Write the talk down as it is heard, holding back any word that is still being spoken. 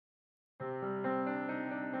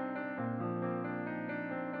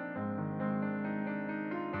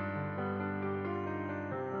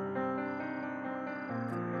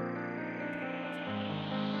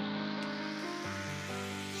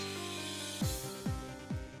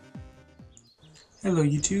Hello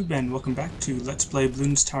YouTube and welcome back to Let's Play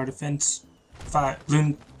Bloons Tower Defense 5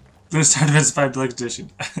 Bloons Tower Defense 5 Deluxe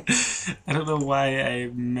Edition. I don't know why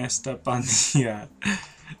I messed up on the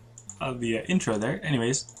intro there.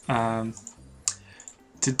 Anyways,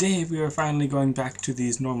 today we are finally going back to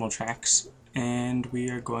these normal tracks and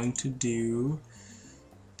we are going to do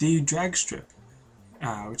the drag strip,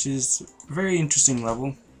 which is a very interesting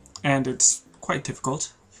level and it's quite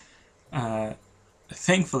difficult.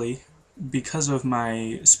 Thankfully, because of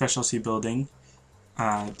my specialty building,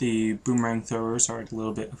 the boomerang throwers are at a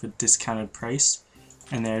little bit of a discounted price,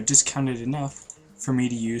 and they're discounted enough for me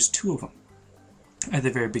to use 2 of them at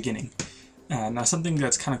the very beginning. Now something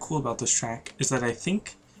that's kind of cool about this track is that I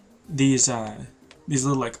think these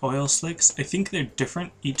little like oil slicks, I think they're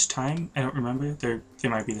different each time. I don't remember. They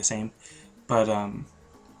might be the same, but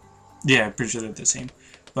yeah, I'm pretty sure they're the same.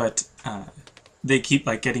 But they keep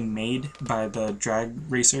like getting made by the drag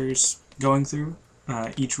racers going through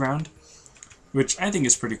each round, which I think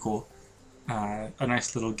is pretty cool. A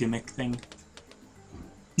nice little gimmick thing.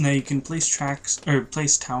 Now you can place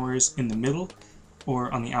place towers in the middle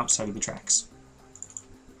or on the outside of the tracks.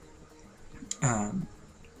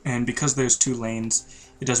 And because there's 2 lanes,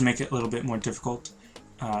 it does make it a little bit more difficult.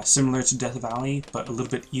 Similar to Death Valley, but a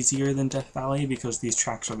little bit easier than Death Valley because these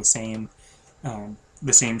tracks are the same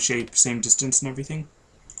shape, same distance and everything.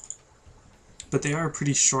 But they are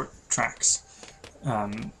pretty short tracks,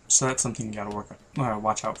 so that's something you gotta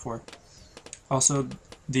watch out for. Also,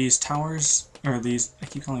 these towers, or these, I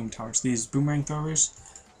keep calling them towers, these boomerang throwers,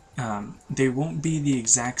 they won't be the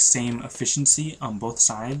exact same efficiency on both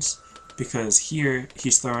sides, because here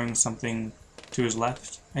he's throwing something to his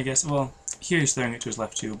left, I guess. Well, here he's throwing it to his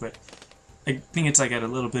left too, but I think it's like at a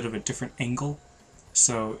little bit of a different angle,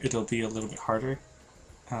 so it'll be a little bit harder.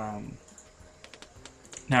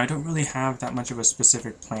 Now I don't really have that much of a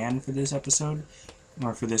specific plan for this episode,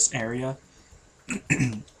 or for this area.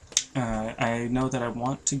 I know that I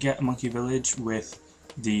want to get a monkey village with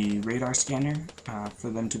the radar scanner,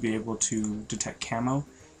 for them to be able to detect camo,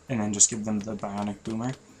 and then just give them the bionic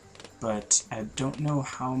boomer. But I don't know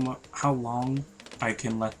how long I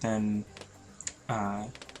can let them, how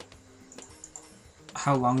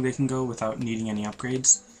long they can go without needing any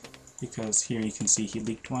upgrades, because here you can see he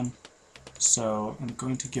leaked one. So I'm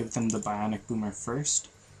going to give them the bionic boomer first,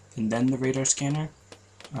 and then the radar scanner,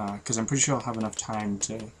 because I'm pretty sure I'll have enough time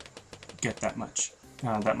to get that much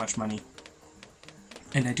money.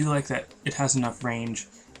 And I do like that it has enough range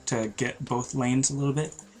to get both lanes a little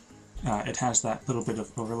bit. It has that little bit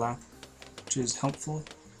of overlap, which is helpful.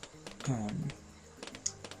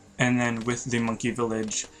 And then with the monkey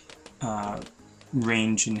village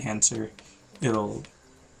range enhancer, it'll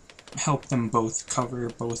help them both cover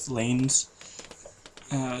both lanes,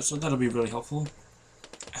 so that'll be really helpful.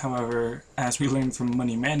 However, as we learned from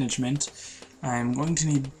money management, I'm going to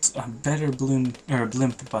need a better blimp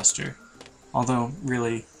buster. Although,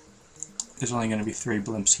 really, there's only going to be 3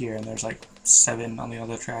 blimps here, and there's like 7 on the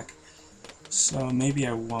other track. So maybe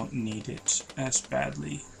I won't need it as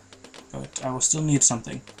badly, but I will still need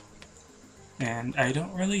something. And I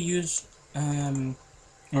don't really use, I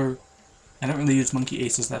don't really use monkey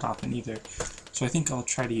aces that often either, so I think I'll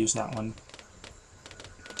try to use that one.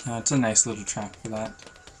 It's a nice little track for that.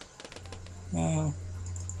 I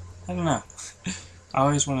don't know. I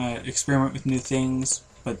always want to experiment with new things,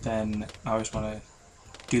 but then I always want to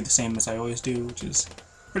do the same as I always do, which is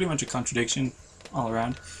pretty much a contradiction all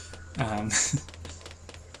around.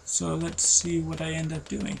 So let's see what I end up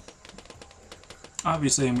doing.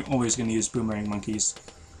 Obviously I'm always going to use boomerang monkeys,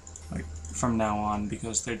 like, from now on,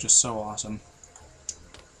 because they're just so awesome.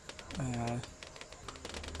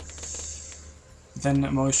 Then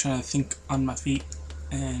I'm always trying to think on my feet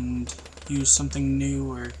and use something new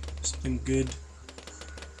or something good.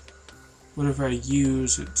 Whatever I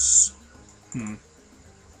use, it's... I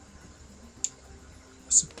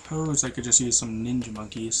suppose I could just use some ninja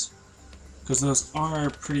monkeys, because those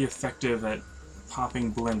are pretty effective at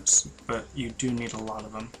popping blimps, but you do need a lot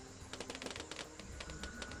of them.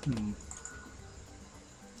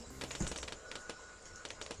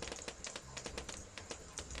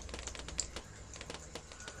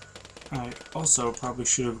 I also probably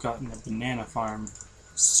should have gotten a banana farm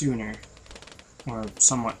sooner, or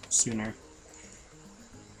somewhat sooner.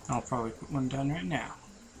 I'll probably put one down right now.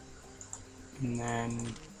 And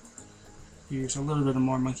then use a little bit of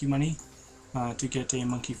more monkey money to get a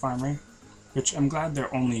monkey farmer, which I'm glad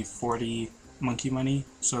they're only 40 monkey money,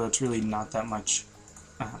 so it's really not that much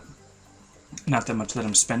that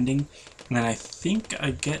I'm spending. And then I think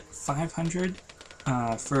I get 500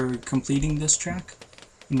 for completing this track.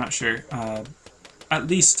 I'm not sure. at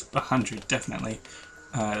least 100, definitely.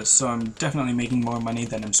 So I'm definitely making more money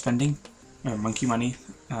than I'm spending, or monkey money.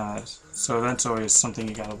 So that's always something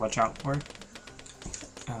you gotta watch out for.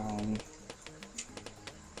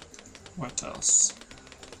 What else?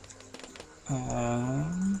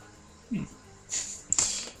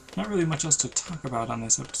 Not really much else to talk about on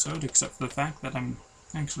this episode, except for the fact that I'm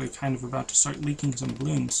actually kind of about to start leaking some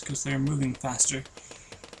balloons, because they're moving faster.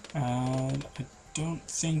 I don't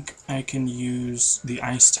think I can use the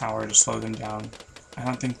ice tower to slow them down. I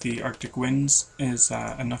don't think the Arctic winds is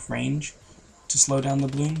enough range to slow down the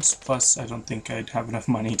balloons, plus I don't think I'd have enough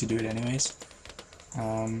money to do it anyways.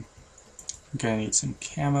 I'm gonna need some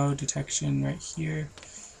camo detection right here.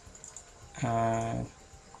 Let's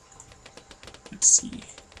see.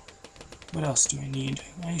 What else do I need?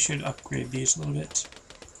 I should upgrade these a little bit,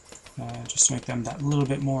 just to make them that little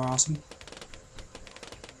bit more awesome.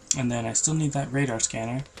 And then I still need that radar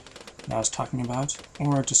scanner that I was talking about,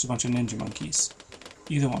 or just a bunch of ninja monkeys.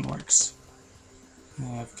 Either one works.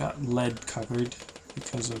 I've got lead covered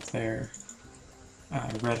because of their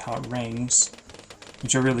red hot rings,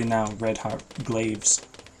 which are really now red hot glaives.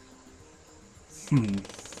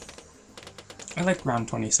 I like round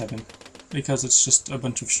 27 because it's just a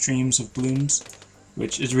bunch of streams of balloons,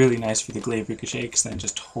 which is really nice for the glaive ricochet because then it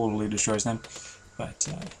just totally destroys them. But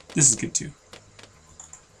this is good too.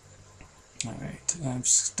 Alright, I've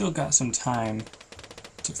still got some time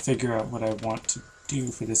to figure out what I want to do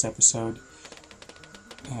for this episode,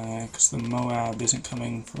 because the Moab isn't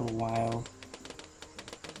coming for a while,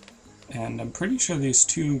 and I'm pretty sure these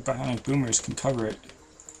two bionic boomers can cover it,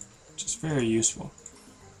 which is very useful.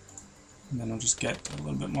 And then I'll just get a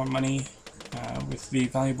little bit more money with the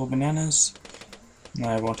valuable bananas, and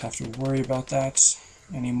I won't have to worry about that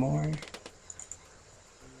anymore.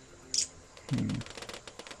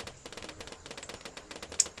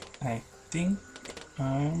 I think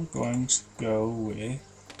I'm going to go with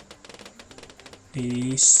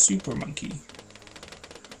a super monkey.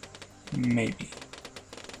 Maybe.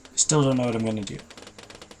 Still don't know what I'm going to do,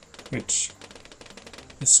 which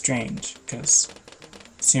is strange because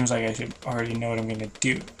it seems like I should already know what I'm going to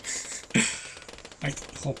do. Like,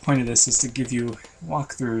 the whole point of this is to give you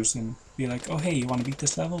walkthroughs and be like, oh hey, you want to beat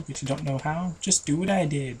this level but you don't know how? Just do what I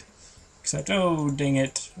did. Except, oh dang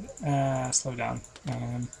it, slow down.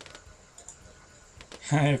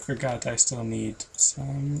 I forgot I still need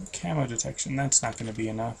some camo detection. That's not going to be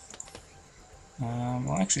enough.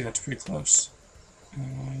 Well, actually, that's pretty close.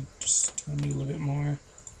 Just need a little bit more.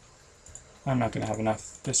 I'm not going to have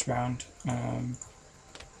enough this round.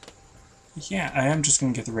 Yeah, I am just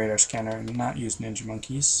going to get the radar scanner and not use ninja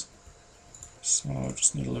monkeys. So,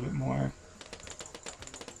 just need a little bit more.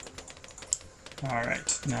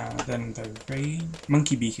 Alright, now then the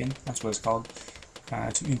monkey beacon, that's what it's called,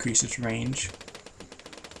 to increase its range.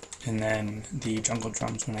 And then the jungle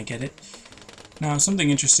drums when I get it. Now,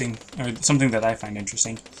 something interesting, or something that I find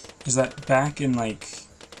interesting, is that back in, like,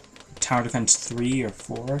 Tower Defense 3 or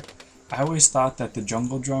 4, I always thought that the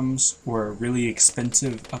jungle drums were a really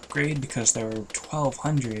expensive upgrade because they were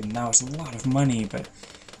 1,200, and that was a lot of money, but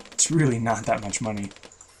it's really not that much money.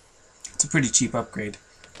 It's a pretty cheap upgrade.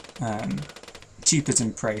 Cheap is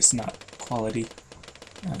in price, not quality.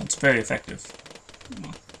 It's very effective.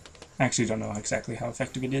 Well, I actually don't know exactly how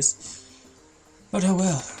effective it is, but oh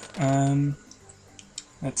well.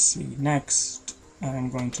 Let's see, next I'm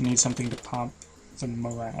going to need something to pop the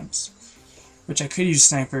Moabs, which I could use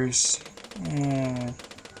snipers.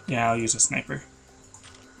 Yeah, I'll use a sniper,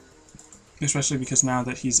 especially because now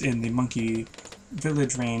that he's in the monkey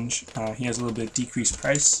village range, he has a little bit decreased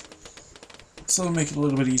price, so it'll make it a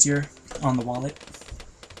little bit easier on the wallet.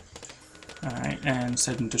 Alright, and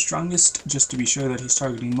set him to strongest, just to be sure that he's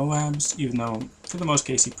targeting Moabs, even though, for the most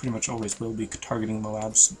case, he pretty much always will be targeting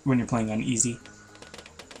Moabs when you're playing on easy.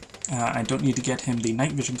 I don't need to get him the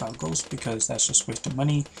night vision goggles, because that's just a waste of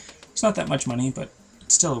money. It's not that much money, but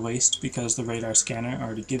it's still a waste, because the radar scanner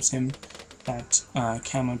already gives him that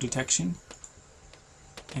camo detection.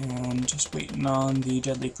 And just waiting on the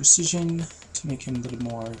deadly precision to make him a little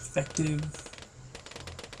more effective.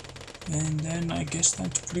 And then I guess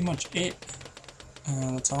that's pretty much it.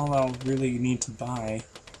 That's all I'll really need to buy.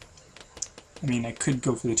 I mean, I could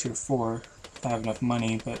go for the tier 4 if I have enough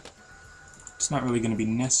money, but it's not really going to be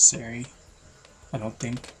necessary, I don't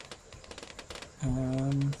think.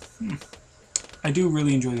 I do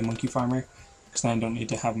really enjoy the monkey farmer, because then I don't need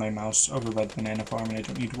to have my mouse over by the banana farm, and I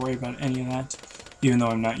don't need to worry about any of that, even though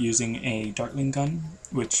I'm not using a dartling gun,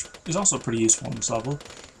 which is also pretty useful in this level,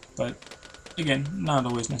 but again, not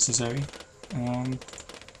always necessary.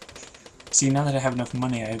 See, now that I have enough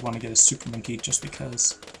money, I want to get a super monkey just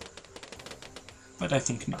because. but I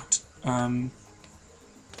think not.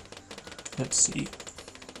 Let's see.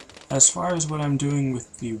 As far as what I'm doing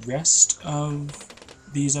with the rest of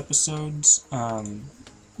these episodes,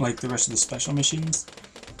 like the rest of the special missions,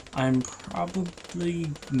 I'm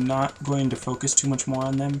probably not going to focus too much more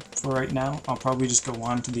on them for right now. I'll probably just go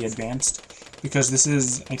on to the advanced, because this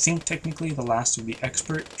is, I think, technically the last of the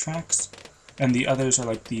expert tracks, and the others are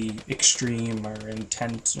like the extreme or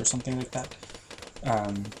intense or something like that.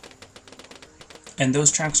 And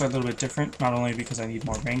those tracks are a little bit different, not only because I need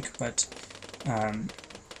more rank, but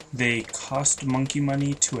they cost monkey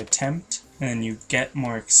money to attempt, and you get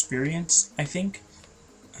more experience, I think,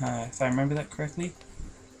 if I remember that correctly.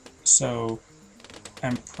 So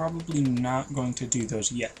I'm probably not going to do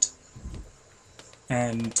those yet.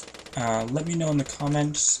 And let me know in the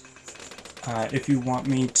comments if you want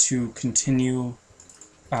me to continue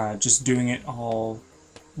just doing it all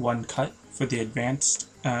one cut for the advanced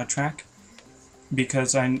track,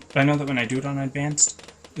 because I know that when I do it on advanced,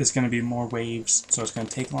 there's going to be more waves, so it's going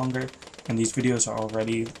to take longer, and these videos are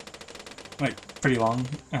already like pretty long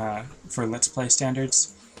for Let's Play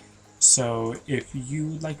standards. So if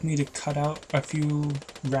you'd like me to cut out a few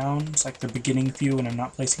rounds, like the beginning few, and I'm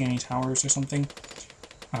not placing any towers or something,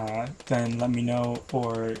 then let me know.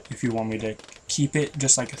 Or if you want me to keep it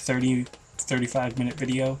just like a 30-35 minute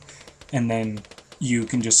video, and then you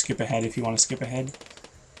can just skip ahead if you want to skip ahead.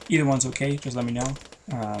 Either one's okay, just let me know.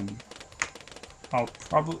 I'll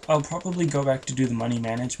probably go back to do the money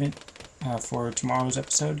management for tomorrow's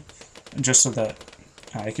episode, just so that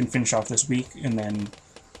I can finish off this week, and then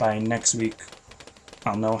by next week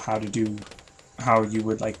I'll know how you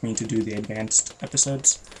would like me to do the advanced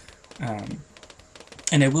episodes.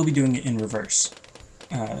 And I will be doing it in reverse,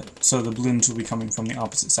 so the balloons will be coming from the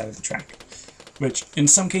opposite side of the track, which in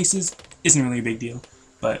some cases isn't really a big deal,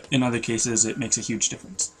 but in other cases it makes a huge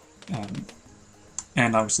difference.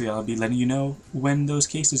 And obviously I'll be letting you know when those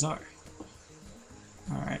cases are.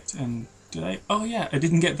 Alright, and did I? Oh yeah, I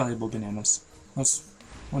didn't get valuable bananas. I was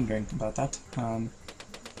wondering about that.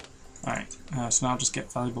 Alright, so now I'll just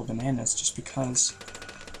get valuable bananas just because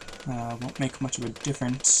it won't make much of a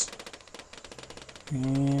difference.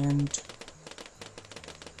 And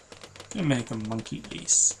I'm gonna make a monkey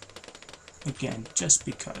ace. Again, just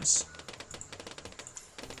because.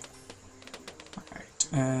 Alright,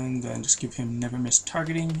 and then just give him never miss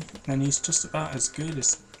targeting, and he's just about as good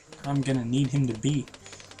as I'm gonna need him to be,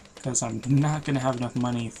 because I'm not gonna have enough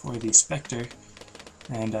money for the Spectre.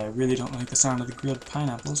 And I really don't like the sound of the grilled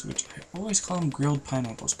pineapples, which I always call them grilled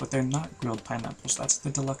pineapples, but they're not grilled pineapples. That's the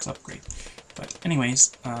deluxe upgrade. But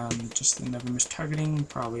anyways, just the never miss targeting,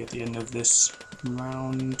 probably at the end of this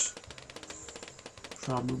round.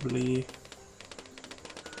 Probably.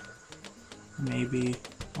 Maybe.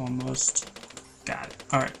 Almost. Got it.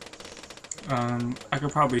 Alright. I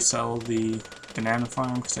could probably sell the banana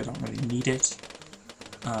farm because I don't really need it.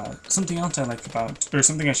 Something else I like about, or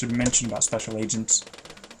something I should mention about special agents,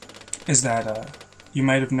 is that you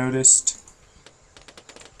might have noticed,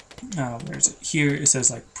 where is it? Here it says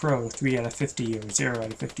like Pro 3 out of 50 or 0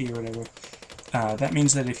 out of 50 or whatever. That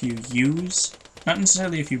means that if you use, not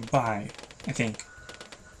necessarily if you buy, I think,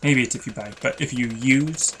 maybe it's if you buy, but if you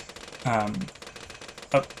use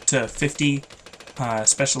up to 50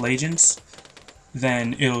 special agents,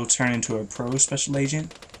 then it'll turn into a Pro special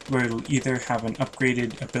agent, where it'll either have an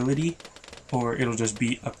upgraded ability, or it'll just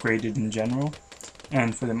be upgraded in general.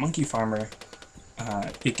 And for the monkey farmer,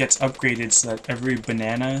 it gets upgraded so that every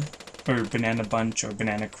banana, or banana bunch, or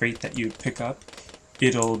banana crate that you pick up,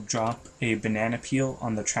 it'll drop a banana peel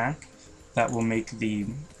on the track that will make the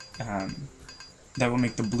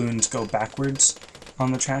balloons go backwards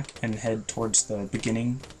on the track and head towards the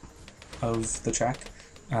beginning of the track.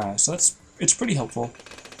 So it's pretty helpful,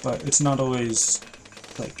 but it's not always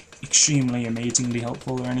like extremely amazingly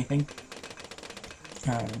helpful or anything.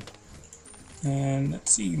 And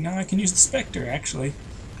let's see, now I can use the Spectre actually.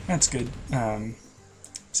 That's good.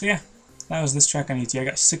 So yeah, that was this track on ET. I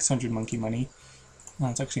got 600 monkey money.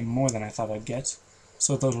 It's actually more than I thought I'd get.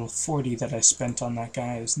 So the little 40 that I spent on that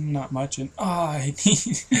guy is not much, and I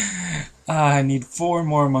need 4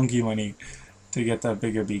 more monkey money to get the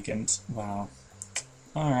bigger beacons. Wow.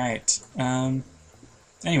 Alright.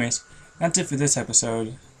 Anyways, that's it for this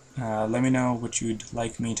episode. Let me know what you'd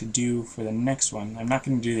like me to do for the next one. I'm not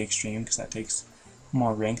going to do the extreme because that takes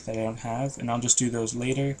more rank that I don't have, and I'll just do those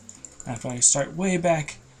later after I start way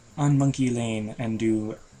back on Monkey Lane and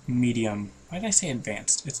do medium. Why did I say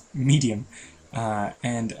advanced? It's medium,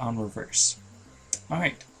 and on reverse.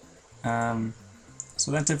 Alright,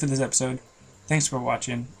 so that's it for this episode. Thanks for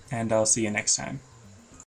watching, and I'll see you next time.